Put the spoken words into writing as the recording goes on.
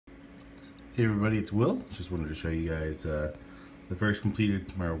Hey everybody, it's Will. Just wanted to show you guys the first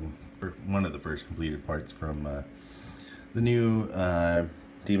completed, or one of the first completed parts from the new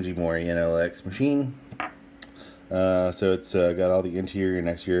DMG Mori NLX machine. So it's got all the interior and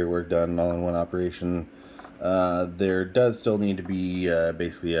exterior work done all in one operation. There does still need to be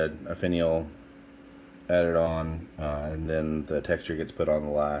basically a finial added on, and then the texture gets put on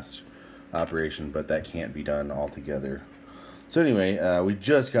the last operation, but that can't be done all together. So anyway, we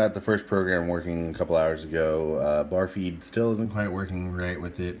just got the first program working a couple hours ago. Bar feed still isn't quite working right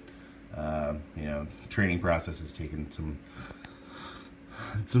with it. You know, training process has taken some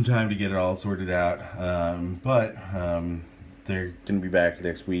time to get it all sorted out. But they're going to be back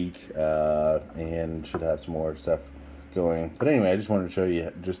next week and should have some more stuff going. But anyway, I just wanted to show you,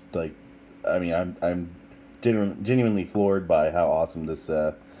 just like, I mean, I'm genuinely floored by how awesome this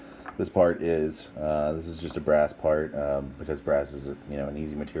part is. This is just a brass part because brass is an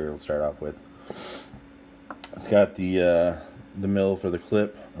easy material to start off with. It's got the mill for the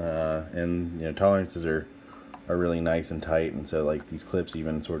clip, and tolerances are really nice and tight, and so like these clips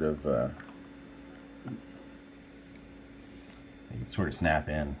even sort of snap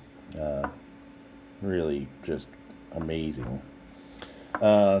in. Really just amazing.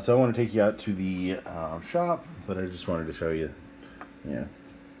 So I want to take you out to the shop, but I just wanted to show you,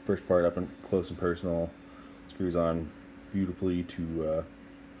 first part up and close and personal. Screws on beautifully to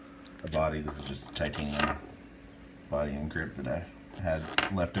a body. This is just a titanium body and grip that I had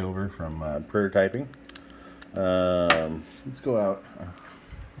left over from prototyping. Let's go out.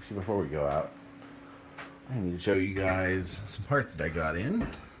 Actually, before we go out, I need to show you guys some parts that I got in.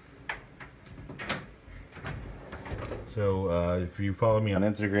 So if you follow me on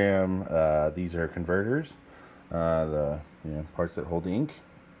Instagram, these are converters, the parts that hold the ink.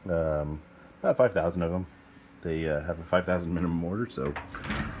 About 5,000 of them. They have a 5,000 minimum order, so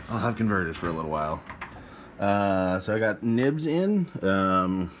I'll have converters for a little while. So I got nibs in.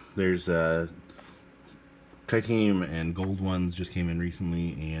 There's titanium and gold ones just came in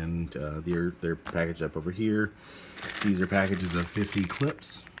recently, and they're packaged up over here. These are packages of 50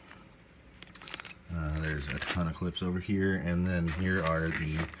 clips. There's a ton of clips over here, and then here are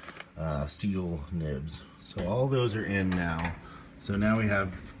the steel nibs. So all those are in now. So now we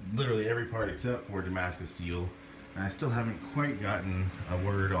have literally every part except for Damascus steel, and I still haven't quite gotten a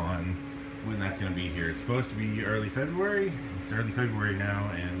word on when that's going to be here. It's supposed to be early February. It's early February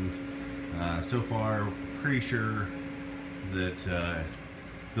now, and so far pretty sure that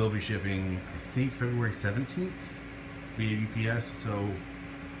they'll be shipping, I think, February 17th via UPS. So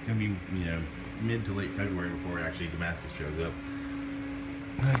it's going to be mid to late February before actually Damascus shows up,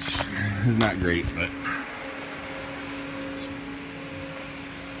 which is not great, but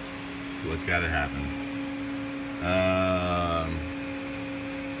what's got to happen.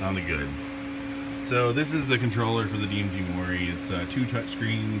 On the good. So this is the controller for the DMG Mori. It's two touch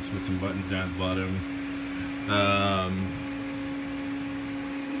screens with some buttons down at the bottom.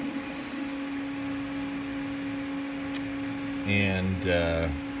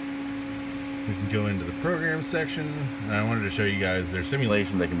 We can go into the program section. And I wanted to show you guys there's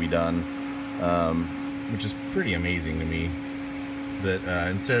simulation that can be done, which is pretty amazing to me. That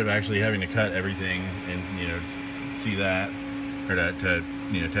instead of actually having to cut everything and see that, or to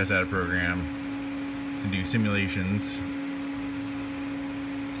test out a program and do simulations,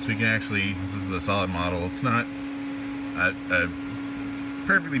 so we can actually, this is a solid model. It's not a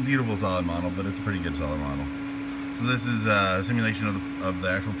perfectly beautiful solid model, but it's a pretty good solid model. So this is a simulation of the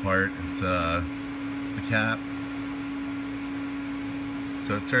actual part. It's the cap.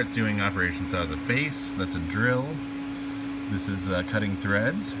 So it starts doing operations. So it has a face, that's a drill. This is cutting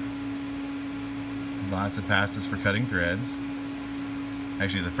threads. Lots of passes for cutting threads.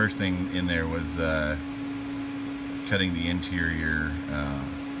 Actually, the first thing in there was cutting the interior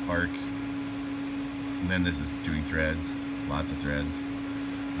arc. And then this is doing threads. Lots of threads.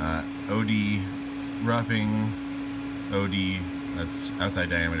 OD roughing. OD, that's outside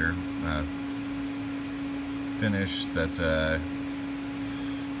diameter. Finish, that's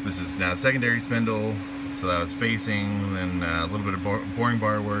this is now secondary spindle. So that was facing, then a little bit of boring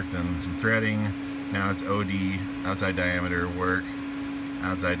bar work, then some threading. Now it's OD, outside diameter work,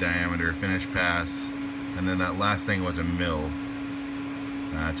 outside diameter finish pass, and then that last thing was a mill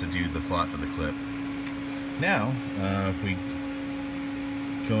to do the slot for the clip. Now, if we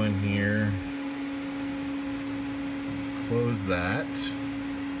go in here, close that,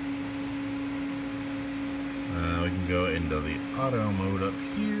 we can go into the auto mode up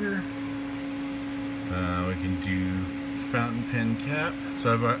here. We can do fountain pen cap.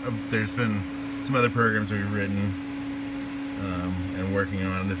 So there's been some other programs we've written and working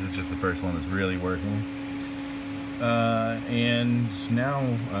on. This is just the first one that's really working. And now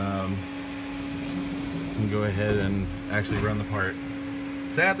we can go ahead and actually run the part.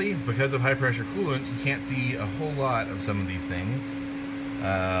 Sadly, because of high pressure coolant, you can't see a whole lot of some of these things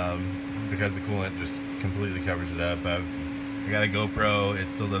because the coolant just completely covers it up. I got a GoPro.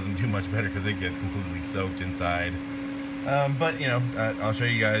 It still doesn't do much better because it gets completely soaked inside. But you know, I'll show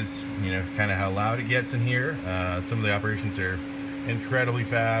you guys, you know, kind of how loud it gets in here. Some of the operations are incredibly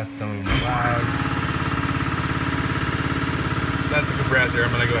fast. Some of them are loud. That's a compressor.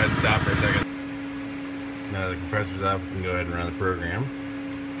 I'm gonna go ahead and stop for a second. Now the compressor's off, we can go ahead and run the program.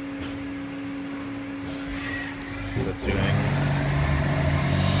 So it's doing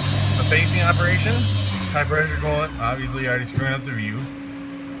a facing operation. High pressure coolant, obviously already screwing up the view.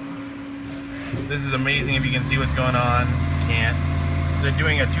 This is amazing if you can see what's going on. Can't. So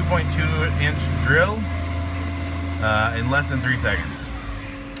doing a 2.2-inch drill in less than 3 seconds.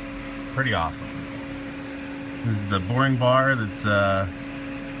 Pretty awesome. This is a boring bar that's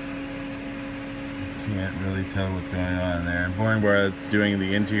can't really tell what's going on there. Boring bar that's doing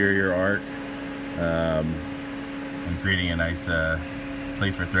the interior arc and creating a nice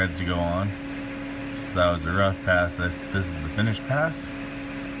plate for threads to go on. So that was the rough pass. This is the finished pass.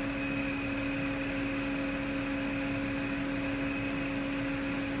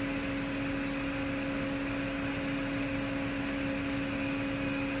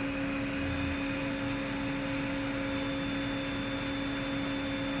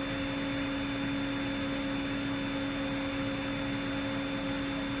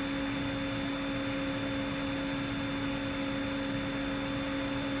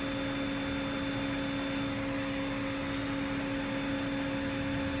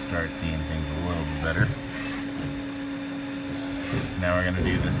 Start seeing things a little bit better. Now we're going to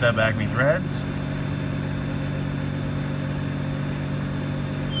do the stub acme threads.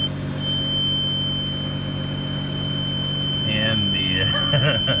 And the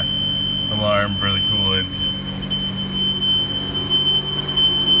alarm for the coolant.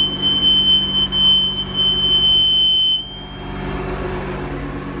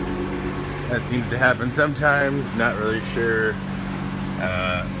 That seems to happen sometimes, not really sure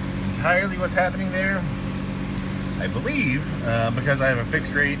entirely what's happening there. I believe because I have a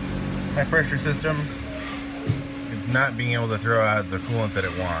fixed rate high pressure system, it's not being able to throw out the coolant that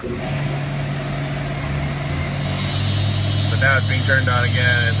it wants. But now it's being turned on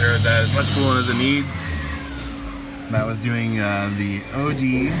again. It throws out as much coolant as it needs. That was doing the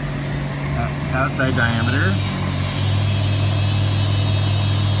OD outside diameter.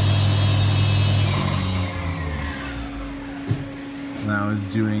 And I was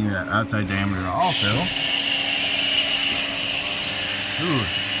doing the outside diameter also. Ooh.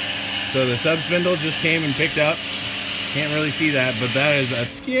 So the sub spindle just came and picked up. Can't really see that, but that is a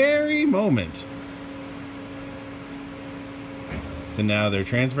scary moment. So now they're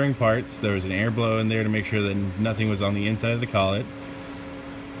transferring parts. There was an air blow in there to make sure that nothing was on the inside of the collet.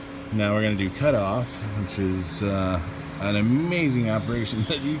 Now we're going to do cutoff, which is an amazing operation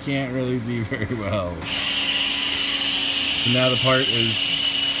that you can't really see very well. So now the part is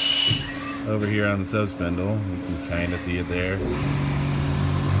over here on the sub spindle. You can kind of see it there.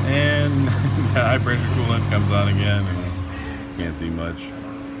 And the high pressure coolant comes on again, and can't see much.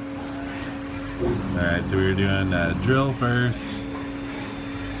 Alright, so we were doing drill first,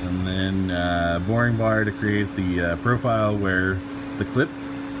 and then boring bar to create the profile where the clip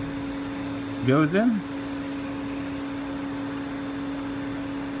goes in.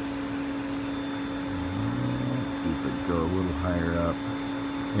 Go a little higher up.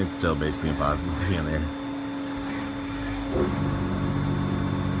 It's still basically impossible to see in there.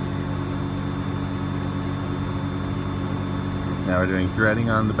 Now we're doing threading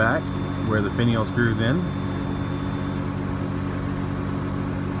on the back where the finial screws in.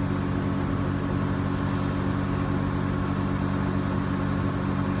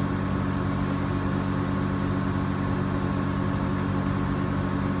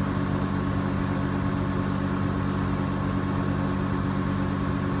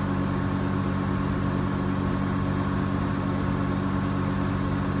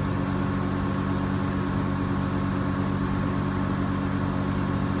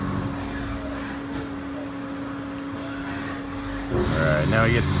 Alright, now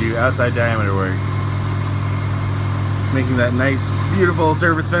we get to do outside diameter work. Making that nice, beautiful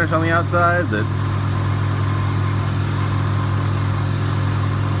surface finish on the outside that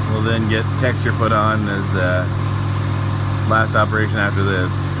will then get texture put on as the last operation after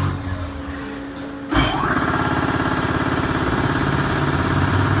this.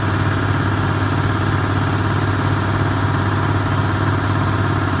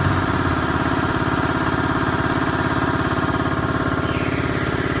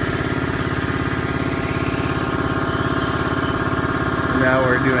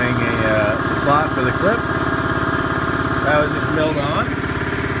 slot for the clip. That was just milled on.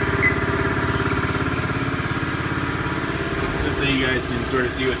 Just so you guys can sort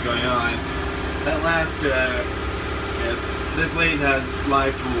of see what's going on. That last, this lathe has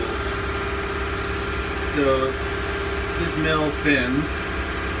live tools. So this mill spins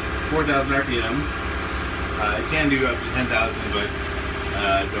 4,000 RPM. It can do up to 10,000, but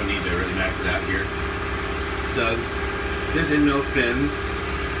don't need to really max it out here. So this end mill spins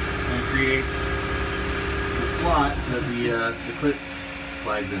and creates the slot that the clip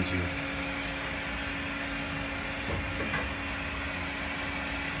slides into.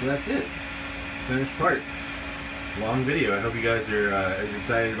 So that's it. Finished part. Long video. I hope you guys are as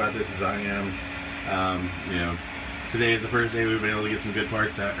excited about this as I am. You know, today is the first day we've been able to get some good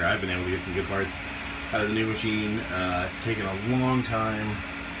parts out, or I've been able to get some good parts out of the new machine. It's taken a long time.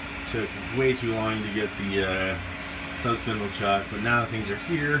 Took way too long to get the sub-spindle chuck, but now that things are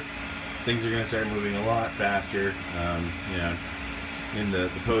here, things are going to start moving a lot faster. You know, in the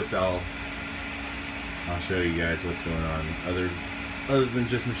post I'll show you guys what's going on other than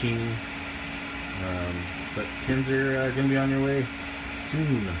just machining. But pins are going to be on your way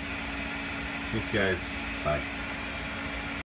soon. Thanks guys. Bye.